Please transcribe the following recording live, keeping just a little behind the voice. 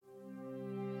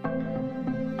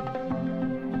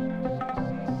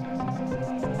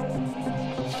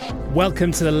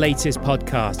Welcome to the latest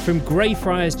podcast from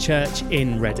Greyfriars Church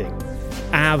in Reading.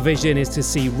 Our vision is to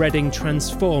see Reading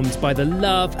transformed by the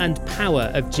love and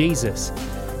power of Jesus.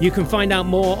 You can find out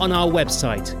more on our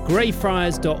website,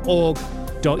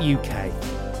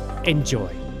 greyfriars.org.uk.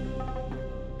 Enjoy.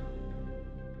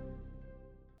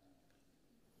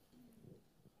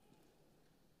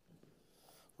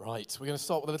 Right, we're going to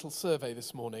start with a little survey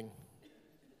this morning,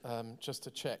 just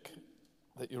to check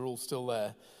that you're all still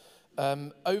there.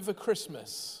 Over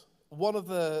Christmas, one of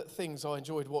the things I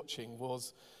enjoyed watching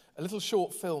was a little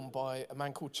short film by a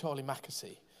man called Charlie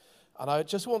Mackesy. And I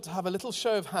just want to have a little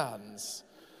show of hands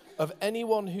of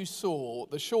anyone who saw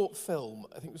the short film,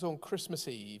 I think it was on Christmas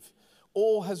Eve,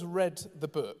 or has read the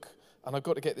book. And I've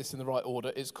got to get this in the right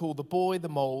order. It's called The Boy, the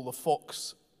Mole, the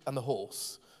Fox and the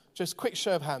Horse. Just quick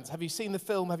show of hands. Have you seen the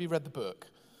film? Have you read the book?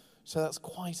 So that's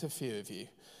quite a few of you.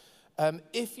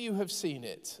 If you have seen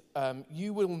it,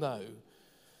 you will know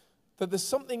that there's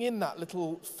something in that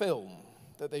little film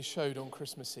that they showed on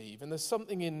Christmas Eve, and there's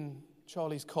something in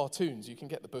Charlie's cartoons, you can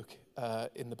get the book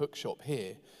in the bookshop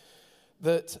here,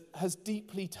 that has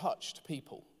deeply touched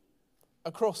people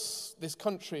across this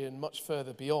country and much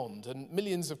further beyond, and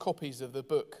millions of copies of the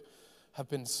book have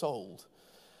been sold.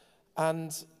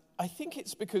 And I think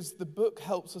it's because the book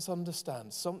helps us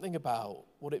understand something about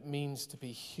what it means to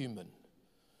be human.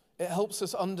 It helps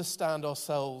us understand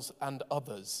ourselves and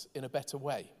others in a better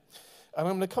way. And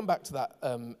I'm going to come back to that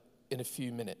in a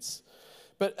few minutes.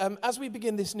 But as we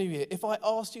begin this new year, if I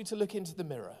asked you to look into the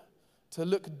mirror, to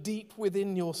look deep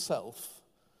within yourself,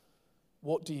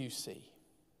 what do you see?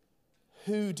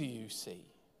 Who do you see?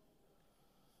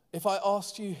 If I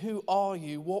asked you, who are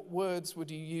you, what words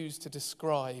would you use to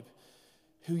describe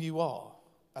who you are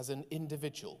as an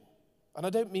individual? And I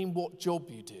don't mean what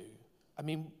job you do. I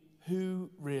mean, who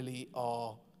really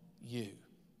are you?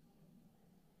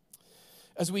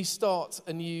 As we start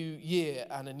a new year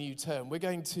and a new term, we're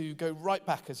going to go right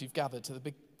back, as you've gathered, to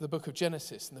the book of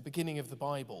Genesis and the beginning of the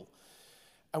Bible.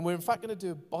 And we're in fact going to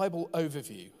do a Bible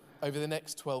overview over the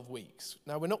next 12 weeks.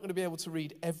 Now, we're not going to be able to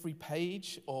read every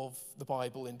page of the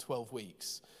Bible in 12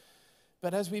 weeks.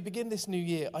 But as we begin this new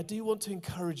year, I do want to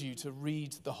encourage you to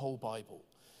read the whole Bible.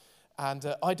 And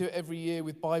I do it every year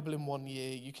with Bible in 1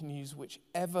 year. You can use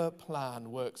whichever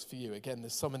plan works for you. Again,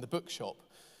 there's some in the bookshop.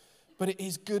 But it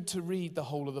is good to read the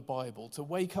whole of the Bible, to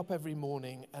wake up every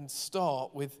morning and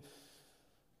start with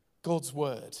God's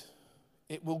word.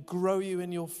 It will grow you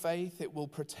in your faith. It will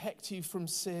protect you from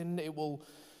sin. It will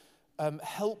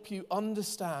help you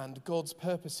understand God's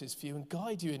purposes for you and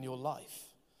guide you in your life.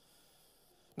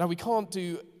 Now, we can't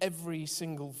do every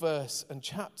single verse and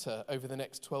chapter over the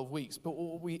next 12 weeks, but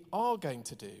what we are going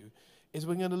to do is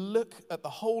we're going to look at the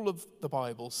whole of the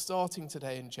Bible, starting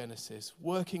today in Genesis,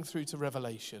 working through to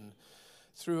Revelation,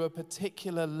 through a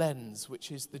particular lens,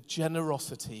 which is the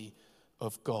generosity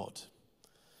of God.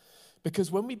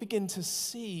 Because when we begin to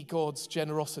see God's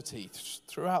generosity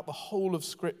throughout the whole of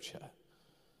Scripture,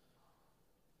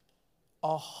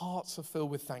 our hearts are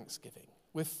filled with thanksgiving.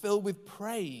 We're filled with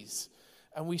praise.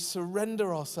 And we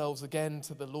surrender ourselves again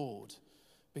to the Lord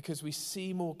because we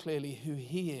see more clearly who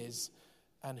He is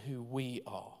and who we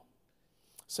are.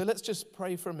 So let's just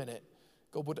pray for a minute.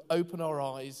 God would open our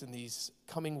eyes in these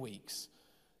coming weeks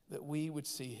that we would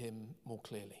see Him more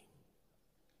clearly.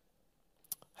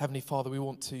 Heavenly Father, we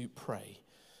want to pray,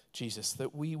 Jesus,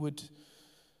 that we would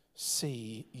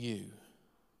see You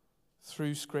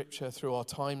through Scripture, through our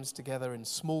times together in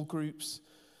small groups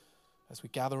as we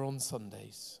gather on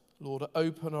Sundays. Lord,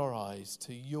 open our eyes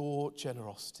to Your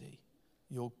generosity,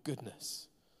 Your goodness.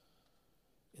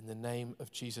 In the name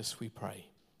of Jesus we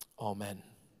pray. Amen.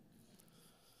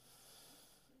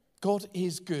 God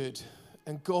is good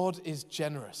and God is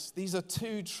generous. These are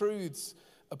two truths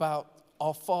about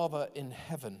our Father in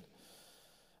heaven.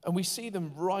 And we see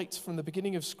them right from the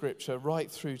beginning of Scripture,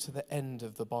 right through to the end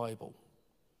of the Bible.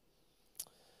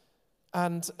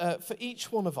 And for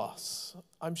each one of us,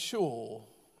 I'm sure,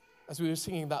 as we were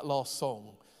singing that last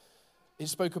song, it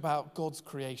spoke about God's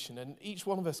creation. And each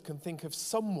one of us can think of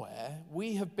somewhere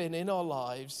we have been in our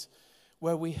lives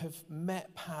where we have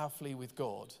met powerfully with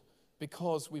God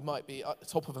because we might be at the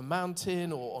top of a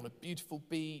mountain or on a beautiful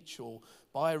beach or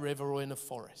by a river or in a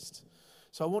forest.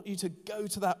 So I want you to go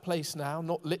to that place now,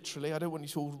 not literally. I don't want you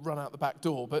to all run out the back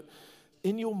door, but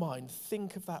in your mind,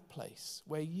 think of that place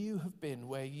where you have been,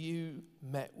 where you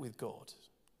met with God.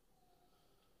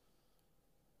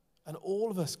 And all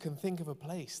of us can think of a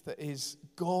place that is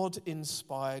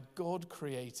God-inspired,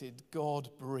 God-created,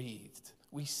 God-breathed.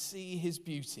 We see His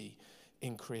beauty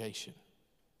in creation.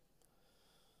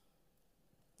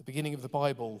 The beginning of the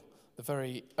Bible, The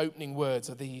very opening words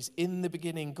are these: in the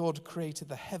beginning, God created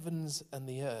the heavens and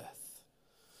the earth.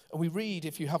 And we read,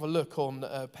 if you have a look on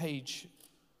page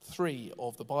 3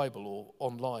 of the Bible or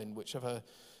online, whichever,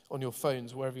 on your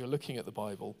phones, wherever you're looking at the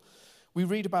Bible, we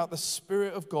read about the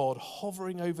Spirit of God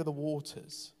hovering over the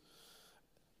waters.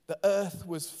 The earth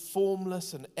was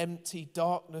formless and empty.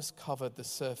 Darkness covered the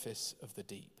surface of the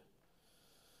deep.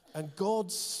 And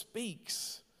God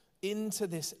speaks into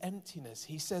this emptiness.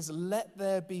 He says, "Let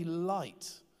there be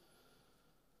light."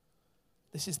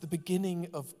 This is the beginning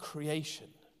of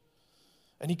creation.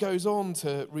 And he goes on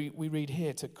to, we read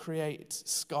here, to create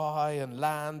sky and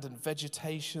land and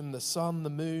vegetation, the sun, the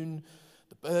moon,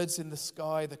 the birds in the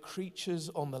sky, the creatures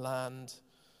on the land.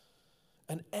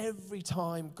 And every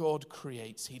time God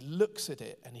creates, he looks at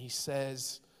it and he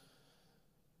says,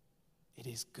 "It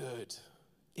is good.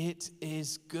 It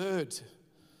is good."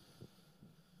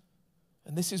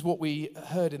 And this is what we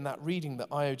heard in that reading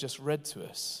that Io just read to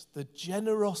us. The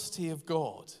generosity of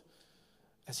God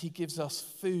as he gives us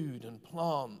food and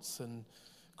plants and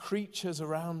creatures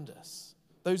around us.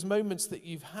 Those moments that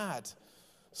you've had,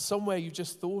 somewhere you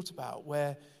just thought about,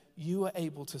 where you are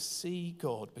able to see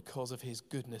God because of his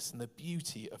goodness and the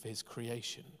beauty of his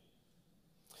creation.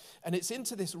 And it's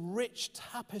into this rich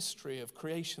tapestry of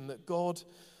creation that God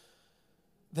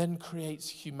then creates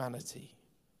humanity.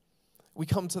 We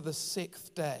come to the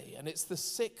 6th day, and it's the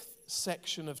 6th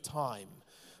section of time.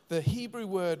 The Hebrew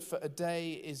word for a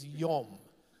day is yom.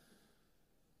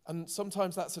 And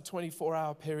sometimes that's a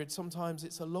 24-hour period, sometimes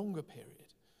it's a longer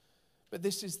period. But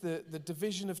this is the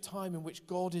division of time in which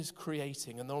God is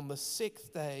creating. And on the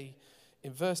 6th day,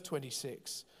 in verse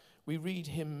 26, we read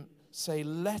him say,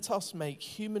 "Let us make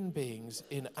human beings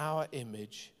in our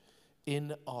image,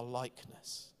 in our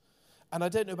likeness." And I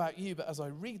don't know about you, but as I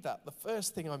read that, the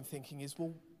first thing I'm thinking is,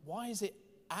 well, why is it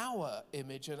our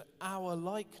image and our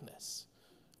likeness?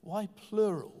 Why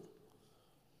plural?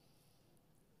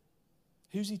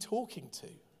 Who's he talking to?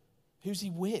 Who's he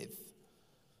with?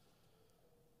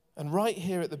 And right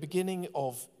here at the beginning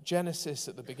of Genesis,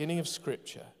 at the beginning of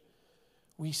Scripture,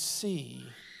 we see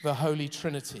the Holy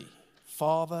Trinity,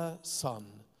 Father,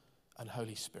 Son, and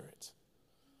Holy Spirit.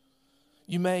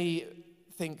 You may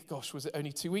think, gosh, was it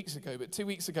only 2 weeks ago? But 2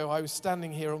 weeks ago, I was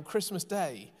standing here on Christmas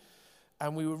Day,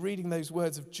 and we were reading those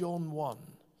words of John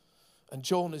 1. And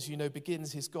John, as you know,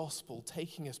 begins his gospel,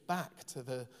 taking us back to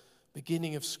the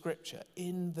beginning of Scripture,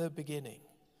 in the beginning.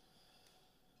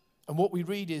 And what we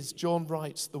read is, John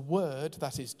writes, the Word,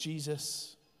 that is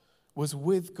Jesus, was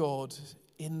with God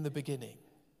in the beginning.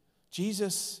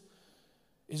 Jesus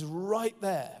is right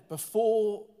there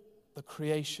before the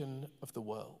creation of the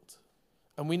world.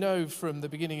 And we know from the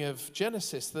beginning of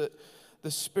Genesis that the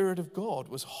Spirit of God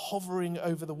was hovering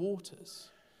over the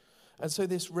waters. And so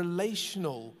this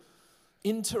relational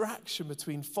interaction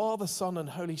between Father, Son, and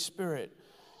Holy Spirit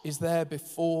is there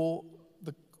before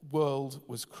the world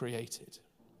was created.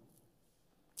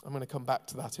 I'm going to come back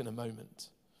to that in a moment.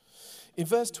 In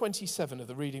verse 27 of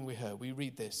the reading we heard, we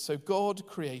read this: "So God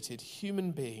created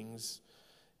human beings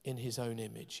in his own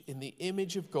image. In the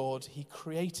image of God, he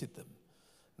created them.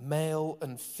 Male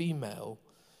and female,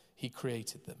 he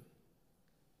created them."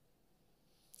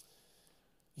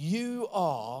 You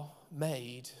are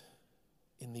made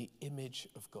in the image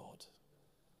of God.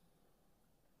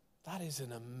 That is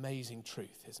an amazing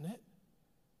truth, isn't it?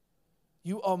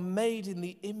 You are made in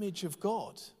the image of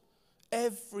God.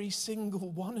 Every single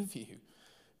one of you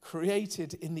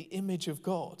created in the image of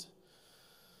God.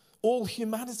 All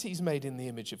humanity is made in the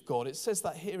image of God. It says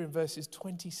that here in verses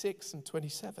 26 and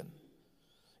 27.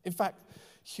 In fact,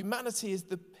 humanity is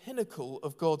the pinnacle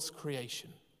of God's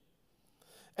creation.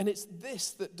 And it's this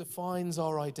that defines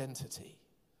our identity.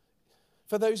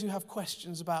 For those who have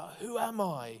questions about who am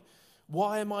I?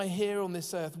 Why am I here on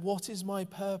this earth? What is my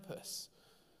purpose?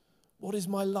 What is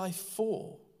my life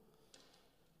for?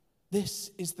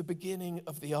 This is the beginning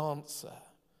of the answer.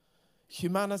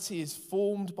 Humanity is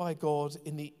formed by God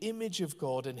in the image of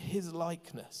God and his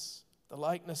likeness, the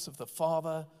likeness of the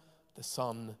Father, the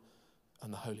Son,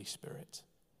 and the Holy Spirit.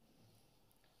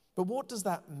 But what does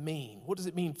that mean? What does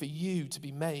it mean for you to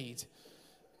be made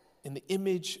in the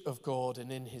image of God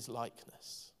and in his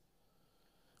likeness?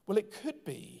 Well, it could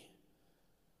be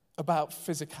about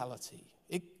physicality.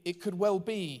 It could well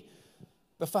be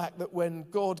the fact that when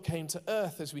God came to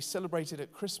earth, as we celebrated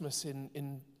at Christmas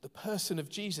in the person of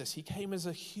Jesus, he came as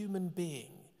a human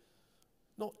being,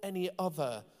 not any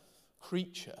other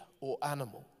creature or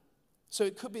animal. So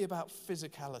it could be about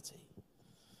physicality.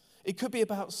 It could be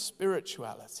about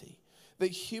spirituality, that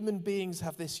human beings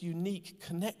have this unique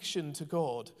connection to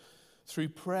God through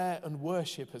prayer and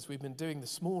worship, as we've been doing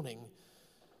this morning,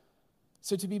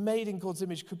 So to be made in God's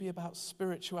image could be about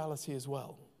spirituality as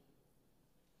well.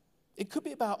 It could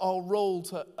be about our role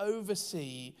to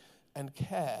oversee and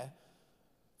care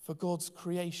for God's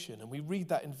creation. And we read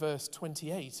that in verse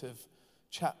 28 of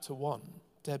chapter 1.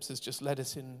 Debs has just led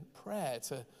us in prayer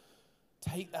to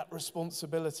take that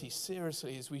responsibility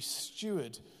seriously as we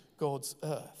steward God's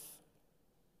earth.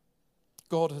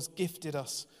 God has gifted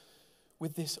us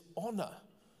with this honor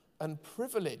and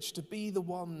privilege to be the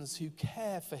ones who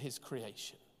care for his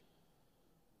creation,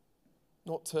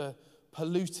 not to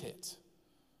pollute it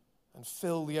and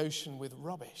fill the ocean with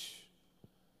rubbish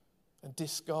and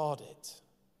discard it,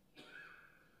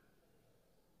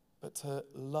 but to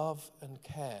love and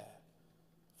care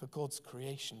for God's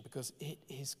creation because it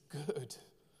is good.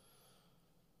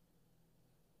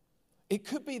 It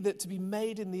could be that to be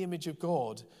made in the image of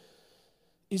God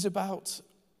is about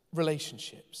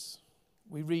relationships.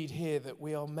 We read here that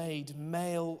we are made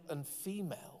male and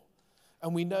female.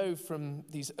 And we know from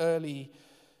these early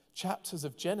chapters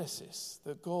of Genesis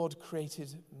that God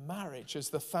created marriage as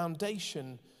the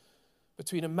foundation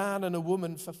between a man and a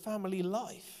woman for family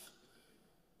life.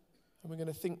 And we're going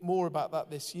to think more about that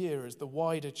this year as the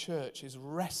wider church is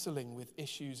wrestling with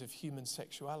issues of human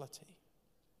sexuality.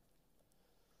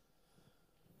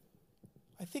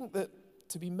 I think that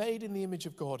to be made in the image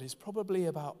of God is probably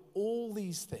about all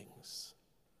these things,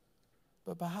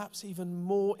 but perhaps even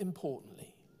more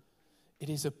importantly, it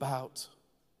is about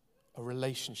a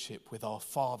relationship with our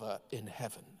Father in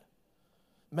heaven,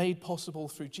 made possible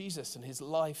through Jesus and his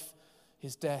life,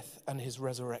 his death, and his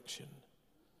resurrection.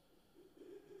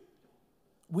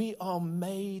 We are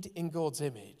made in God's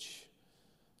image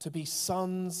to be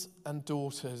sons and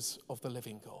daughters of the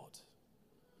living God.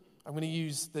 I'm going to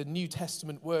use the New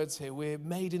Testament words here. We're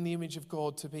made in the image of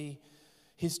God to be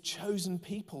his chosen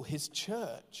people, his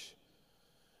church.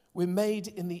 We're made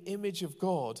in the image of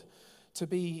God to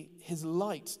be his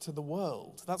light to the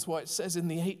world. That's why it says in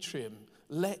the atrium,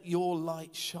 let your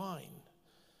light shine.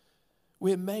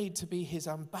 We're made to be his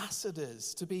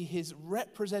ambassadors, to be his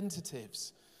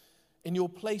representatives in your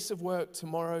place of work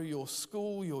tomorrow, your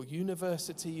school, your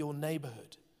university, your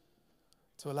neighborhood,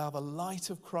 to allow the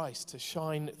light of Christ to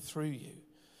shine through you,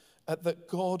 that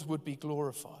God would be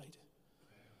glorified.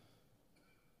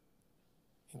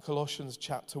 In Colossians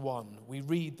chapter 1, we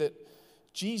read that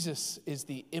Jesus is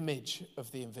the image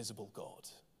of the invisible God.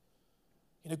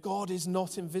 You know, God is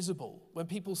not invisible. When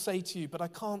people say to you, but I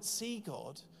can't see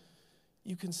God,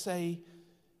 you can say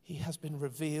he has been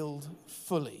revealed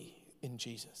fully in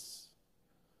Jesus.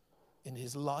 In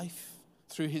his life,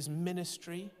 through his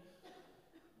ministry,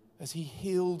 as he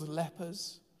healed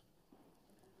lepers,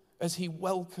 as he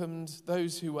welcomed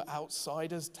those who were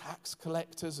outsiders, tax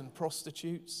collectors and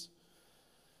prostitutes,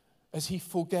 as he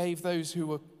forgave those who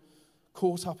were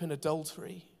caught up in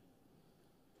adultery,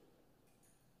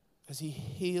 as he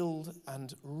healed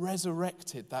and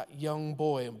resurrected that young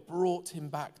boy and brought him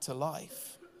back to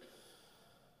life.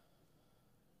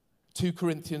 2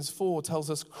 Corinthians 4 tells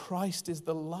us Christ is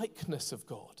the likeness of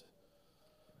God.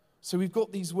 So we've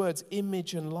got these words,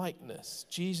 image and likeness.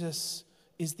 Jesus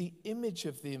is the image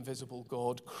of the invisible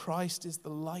God. Christ is the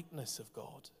likeness of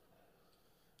God.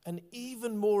 And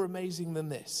even more amazing than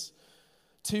this,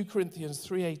 2 Corinthians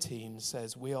 3:18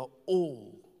 says we are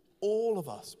all of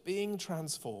us, being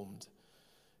transformed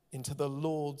into the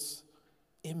Lord's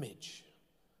image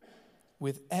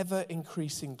with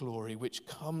ever-increasing glory, which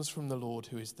comes from the Lord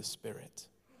who is the Spirit.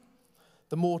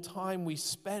 The more time we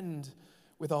spend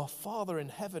with our Father in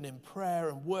heaven in prayer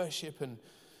and worship and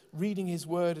reading his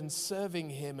word and serving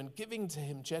him and giving to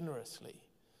him generously,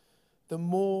 the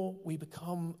more we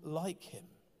become like him.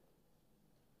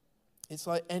 It's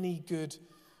like any good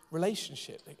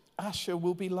relationship. Asher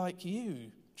will be like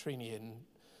you, Trini and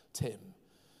Tim.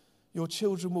 Your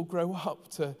children will grow up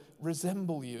to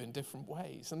resemble you in different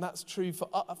ways. And that's true for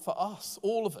us,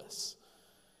 all of us.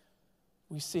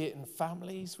 We see it in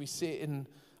families. We see it in,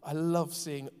 I love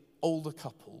seeing older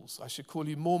couples. I should call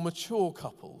you more mature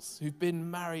couples who've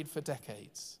been married for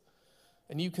decades.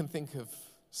 And you can think of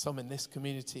some in this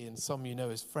community and some you know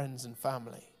as friends and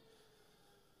family.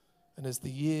 And as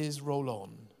the years roll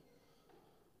on,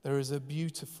 there is a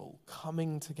beautiful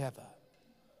coming together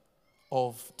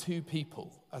of two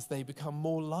people as they become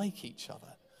more like each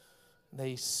other.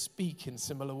 They speak in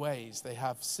similar ways. They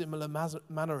have similar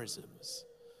mannerisms.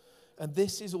 And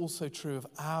this is also true of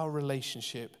our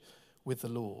relationship with the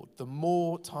Lord. The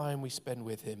more time we spend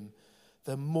with him,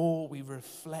 the more we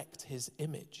reflect his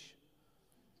image.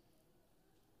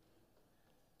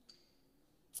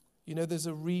 You know, there's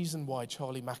a reason why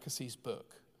Charlie Mackessy's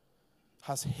book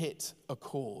has hit a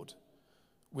chord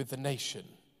with the nation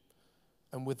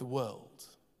and with the world.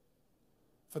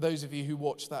 For those of you who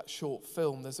watch that short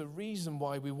film, there's a reason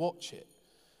why we watch it,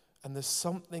 and there's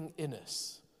something in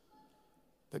us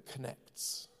that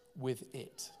connects with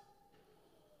it.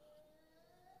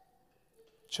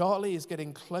 Charlie is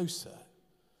getting closer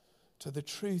to the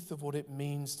truth of what it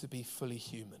means to be fully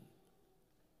human.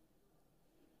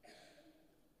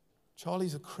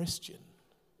 Charlie's a Christian.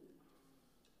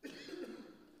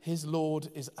 His Lord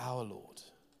is our Lord.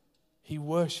 He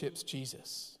worships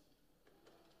Jesus.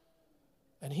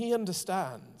 And he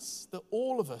understands that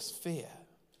all of us fear.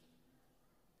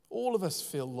 All of us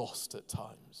feel lost at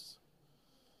times.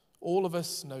 All of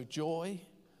us know joy.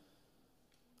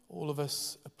 All of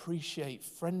us appreciate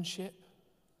friendship.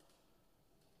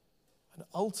 And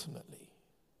ultimately,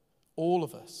 all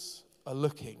of us are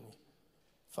looking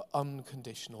for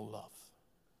unconditional love.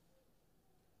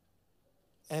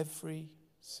 Every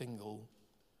single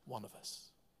one of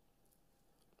us.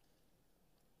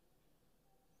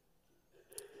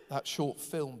 That short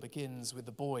film begins with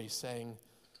the boy saying,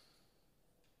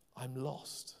 "I'm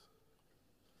lost."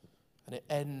 And it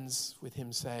ends with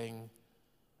him saying,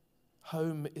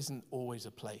 "Home isn't always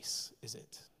a place, is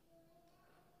it?"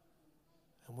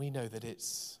 And we know that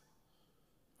it's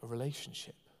a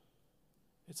relationship.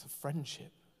 It's a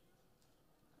friendship.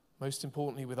 Most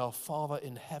importantly, with our Father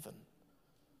in heaven.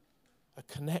 A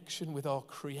connection with our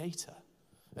Creator.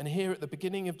 And here at the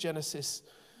beginning of Genesis,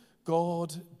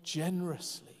 God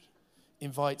generously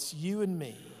invites you and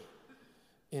me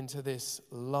into this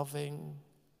loving,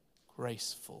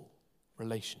 graceful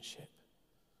relationship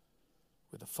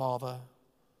with the Father,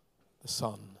 the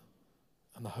Son,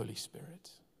 and the Holy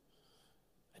Spirit.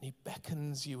 And he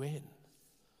beckons you in.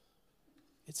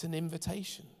 It's an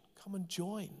invitation. Come and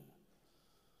join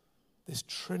this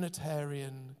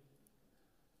Trinitarian,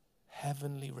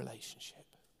 heavenly relationship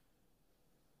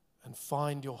and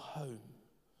find your home.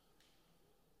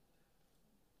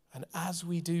 And as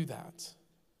we do that,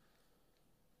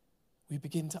 we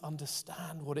begin to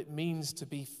understand what it means to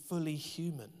be fully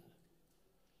human.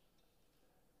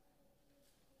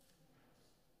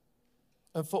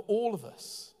 And for all of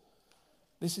us,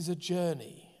 this is a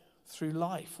journey through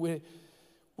life. We're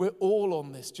all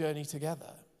on this journey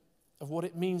together of what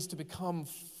it means to become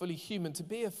fully human, to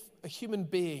be a human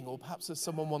being, or perhaps as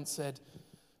someone once said,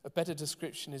 a better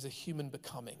description is a human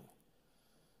becoming.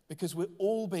 Because we're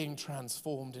all being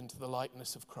transformed into the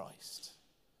likeness of Christ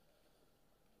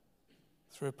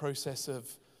through a process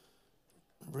of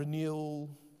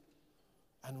renewal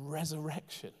and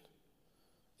resurrection.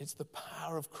 It's the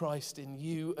power of Christ in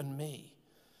you and me,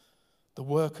 the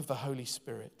work of the Holy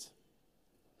Spirit.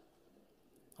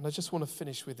 And I just want to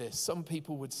finish with this. Some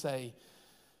people would say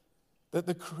that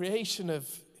the creation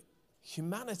of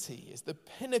humanity is the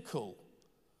pinnacle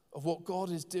of what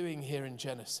God is doing here in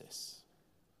Genesis.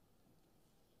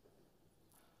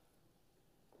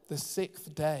 The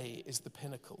sixth day is the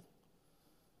pinnacle.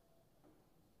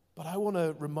 But I want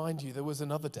to remind you there was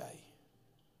another day,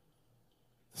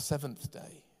 the seventh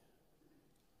day.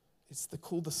 It's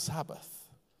called the Sabbath.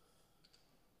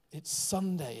 It's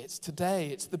Sunday, it's today,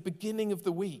 it's the beginning of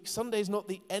the week. Sunday is not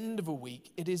the end of a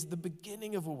week, it is the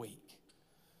beginning of a week.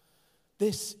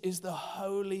 This is the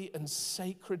holy and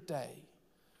sacred day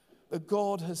that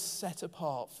God has set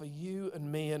apart for you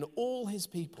and me and all his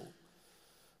people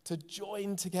to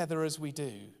join together as we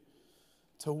do,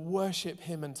 to worship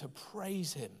him and to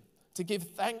praise him, to give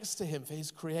thanks to him for his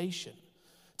creation,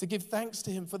 to give thanks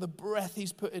to him for the breath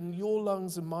he's put in your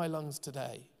lungs and my lungs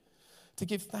today, to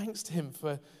give thanks to him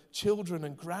for children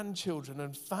and grandchildren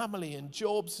and family and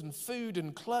jobs and food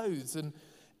and clothes and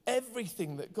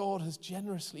everything that God has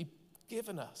generously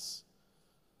given us.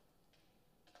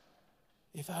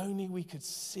 If only we could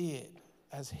see it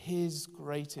as his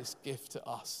greatest gift to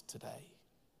us today.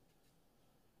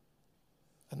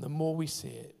 And the more we see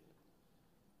it,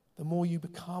 the more you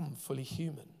become fully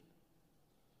human.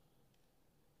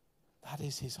 That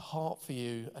is his heart for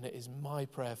you, and it is my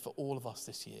prayer for all of us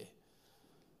this year,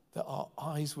 that our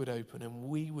eyes would open and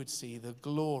we would see the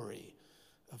glory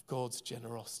of God's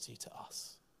generosity to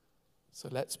us. So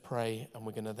let's pray, and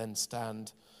we're going to then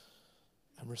stand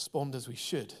and respond as we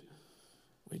should,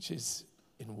 which is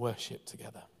in worship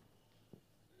together.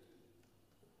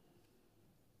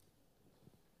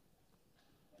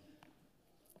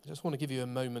 I just want to give you a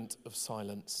moment of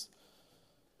silence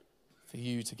for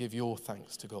you to give your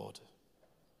thanks to God.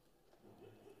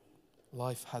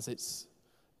 Life has its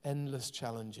endless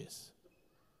challenges.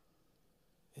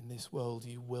 In this world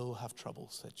you will have trouble,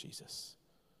 said Jesus.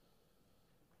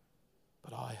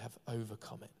 But I have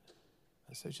overcome it.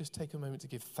 And so just take a moment to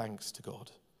give thanks to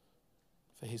God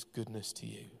for his goodness to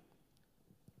you.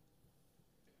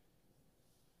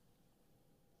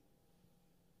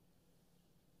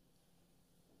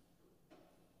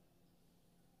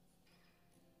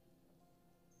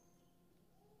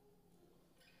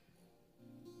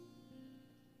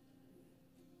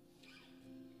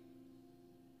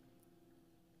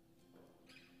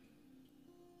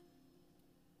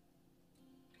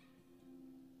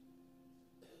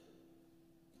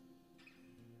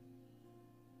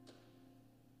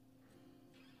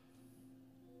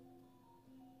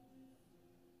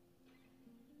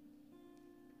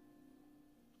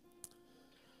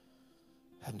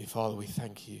 Heavenly Father, we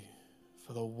thank you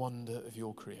for the wonder of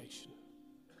your creation.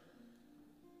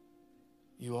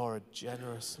 You are a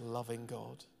generous, loving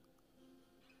God.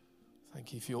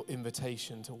 Thank you for your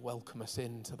invitation to welcome us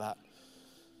into that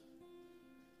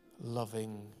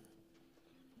loving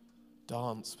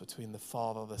dance between the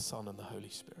Father, the Son, and the Holy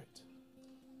Spirit.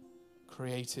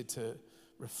 Created to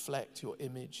reflect your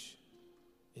image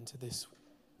into this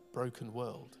broken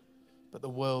world, but the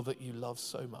world that you love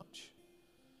so much.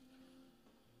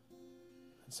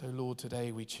 And so, Lord,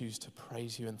 today we choose to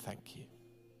praise you and thank you.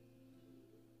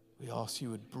 We ask you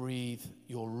would breathe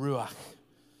your ruach,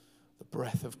 the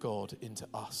breath of God, into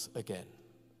us again,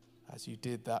 as you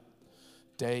did that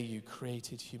day you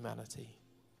created humanity,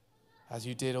 as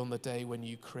you did on the day when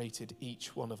you created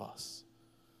each one of us,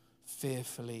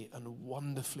 fearfully and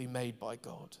wonderfully made by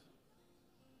God.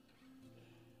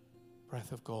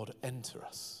 Breath of God, enter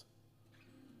us,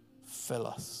 fill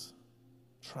us,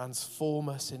 transform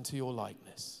us into your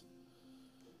likeness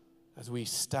as we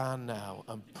stand now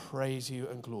and praise you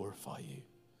and glorify you,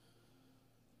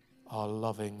 our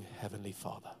loving Heavenly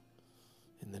Father.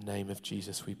 In the name of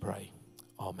Jesus we pray.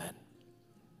 Amen.